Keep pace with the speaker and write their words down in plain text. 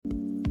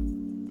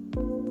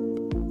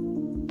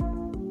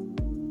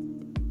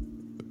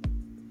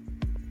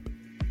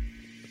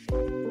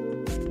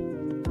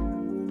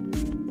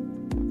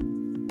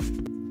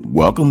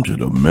Welcome to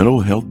the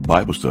Mental Health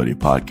Bible Study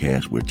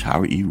Podcast with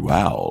Tyra E.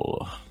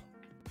 Rowell.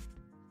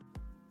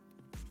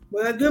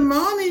 Well, good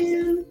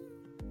morning,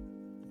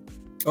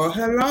 or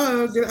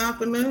hello, good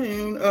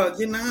afternoon, or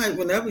good night,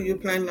 whenever you're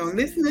planning on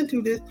listening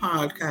to this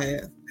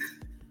podcast.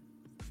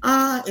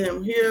 I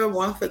am here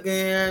once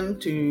again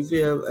to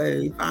give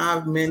a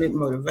 5-minute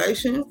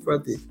motivation for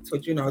this. So,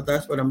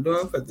 that's what I'm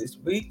doing for this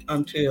week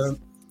until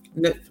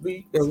next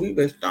week, that we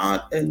will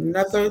start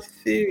another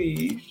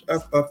series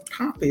of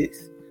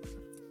topics.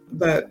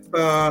 But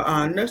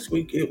for next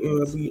week, it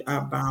will be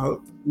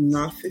about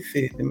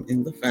narcissism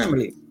in the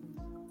family.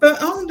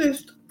 But on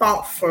this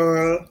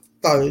Thoughtful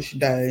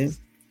Thursday,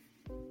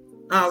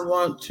 I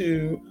want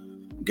to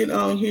get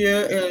on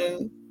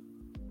here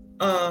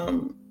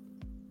and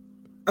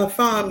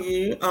affirm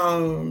you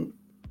on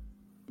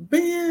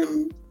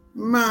being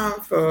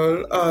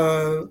mindful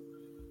of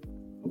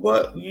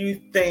what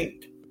you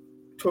think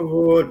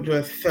toward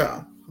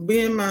yourself.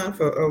 Being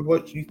mindful of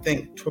what you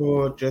think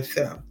toward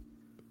yourself.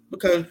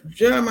 Because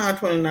Jeremiah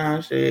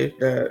 29 says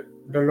that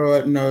the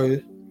Lord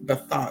knows the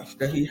thoughts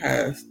that He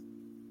has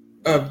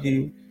of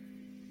you.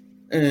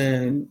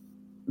 And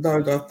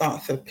those are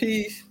thoughts of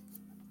peace,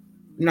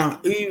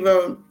 not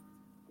evil,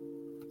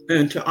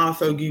 and to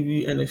also give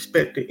you an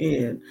expected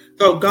end.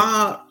 So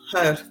God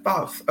has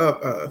thoughts of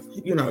us.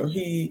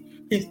 He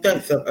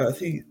thinks of us.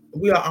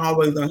 We are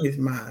always on His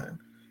mind.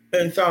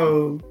 And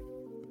so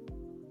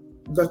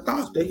the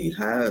thoughts that He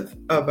has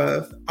of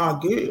us are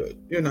good,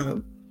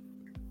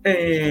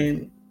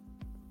 And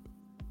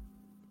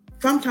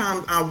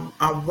sometimes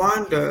I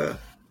wonder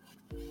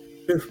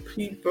if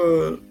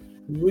people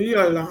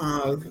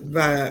realize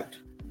that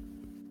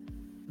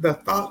the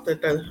thoughts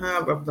that they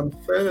have of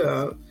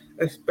themselves,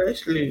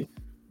 especially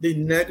the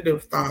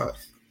negative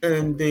thoughts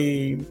and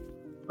the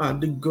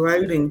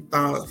degrading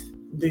thoughts,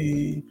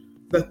 the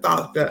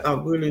thoughts that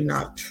are really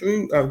not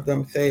true of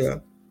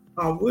themselves,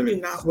 are really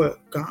not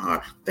what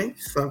God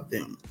thinks of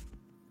them.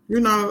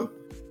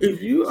 If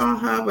you are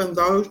having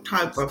those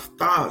type of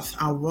thoughts,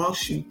 I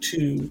want you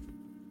to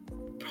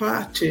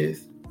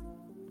practice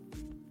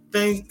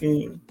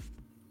thinking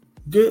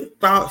good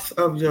thoughts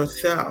of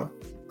yourself,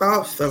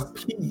 thoughts of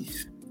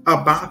peace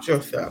about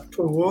yourself,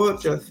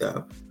 towards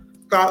yourself,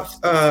 thoughts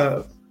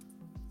of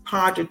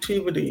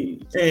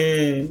positivity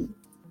and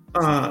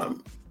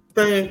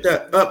things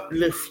that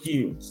uplift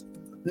you,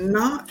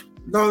 not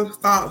those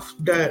thoughts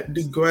that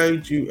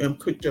degrade you and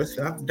put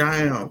yourself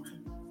down.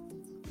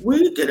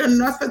 We get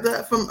enough of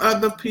that from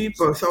other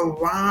people, so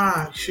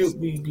why should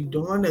we be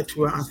doing it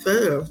to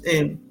ourselves?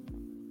 And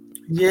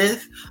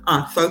yes,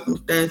 our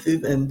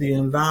circumstances and the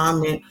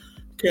environment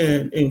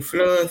can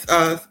influence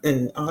us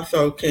and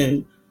also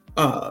can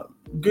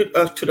get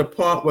us to the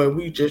point where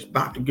we just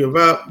about to give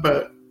up.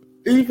 But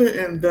even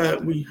in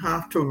that, we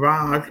have to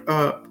rise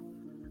up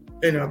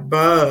and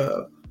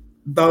above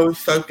those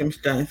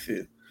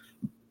circumstances.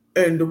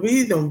 And the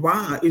reason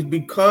why is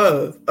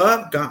because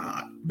of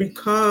God,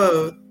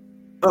 because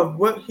of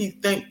what He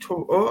thinks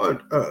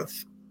toward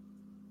us.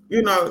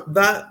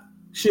 That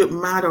should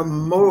matter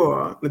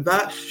more.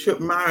 That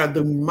should matter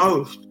the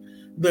most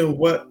than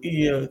what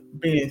is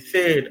being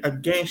said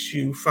against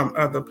you from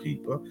other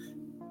people,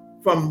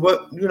 from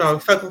what,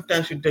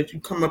 circumstances that you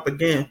come up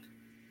against.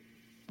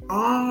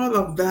 All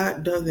of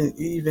that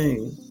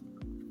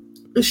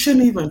it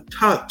shouldn't even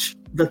touch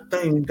the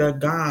thing that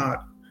God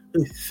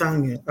is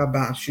saying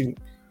about you.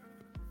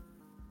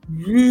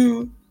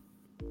 You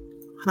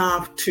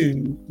have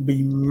to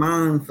be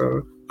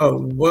mindful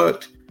of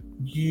what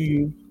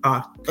you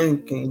are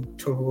thinking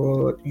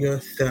toward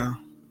yourself.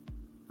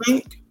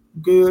 Think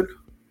good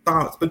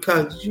thoughts,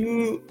 because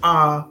you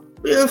are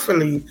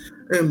fearfully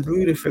and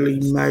beautifully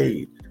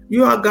made.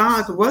 You are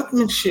God's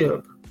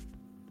workmanship.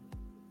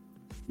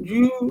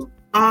 You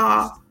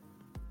are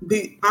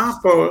the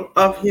apple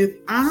of His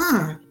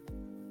eye.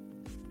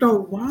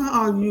 So why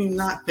are you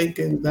not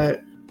thinking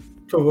that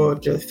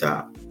toward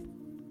yourself?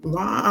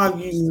 Why are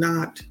you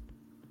not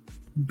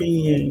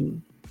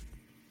being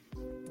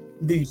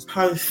the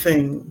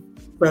person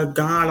that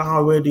God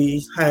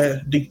already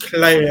has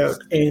declared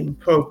and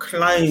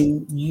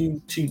proclaimed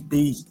you to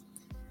be?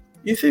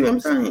 You see what I'm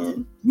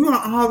saying? You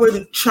are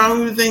already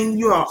chosen.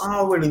 You are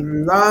already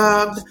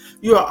loved.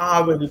 You are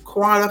already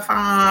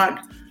qualified.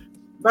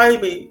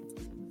 Baby,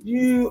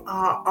 you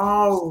are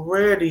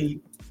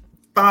already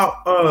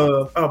thought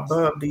of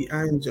above the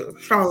angels.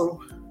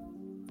 So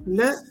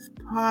let's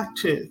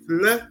practice.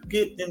 Let's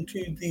get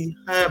into the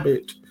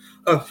habit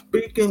of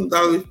speaking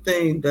those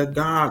things that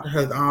God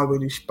has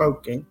already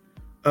spoken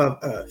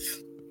of us,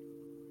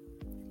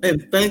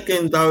 and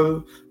thinking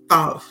those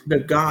thoughts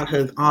that God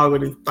has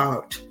already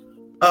thought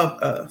of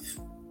us,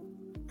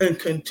 and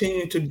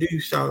continue to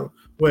do so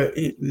where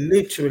it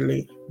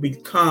literally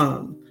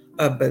becomes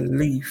a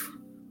belief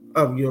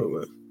of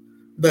yours,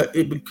 that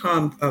it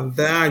becomes a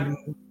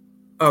value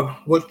of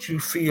what you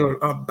feel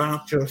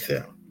about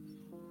yourself.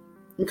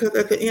 Because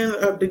at the end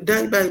of the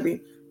day,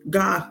 baby,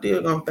 God's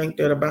still gonna think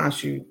that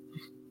about you.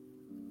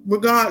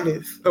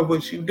 Regardless of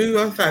what you do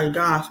or say,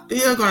 God's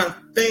still gonna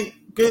think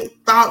good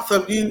thoughts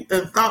of you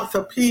and thoughts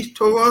of peace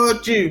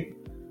towards you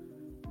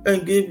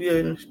and give you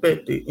an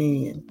expected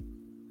end.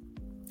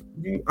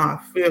 You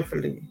are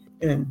fearfully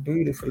and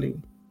beautifully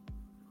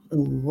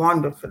and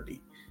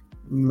wonderfully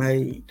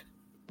made.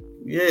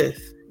 Yes,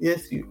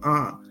 you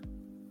are.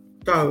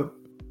 So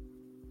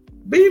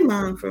be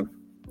mindful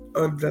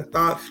of the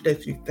thoughts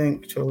that you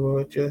think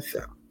towards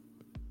yourself,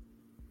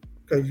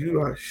 because you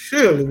are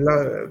surely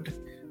loved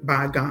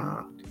by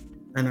God,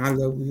 and I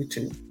love you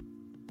too.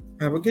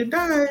 Have a good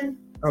day,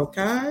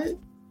 okay?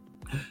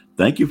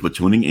 Thank you for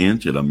tuning in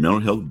to the Mental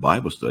Health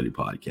Bible Study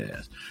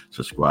Podcast.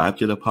 Subscribe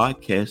to the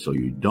podcast so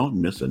you don't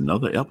miss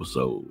another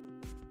episode.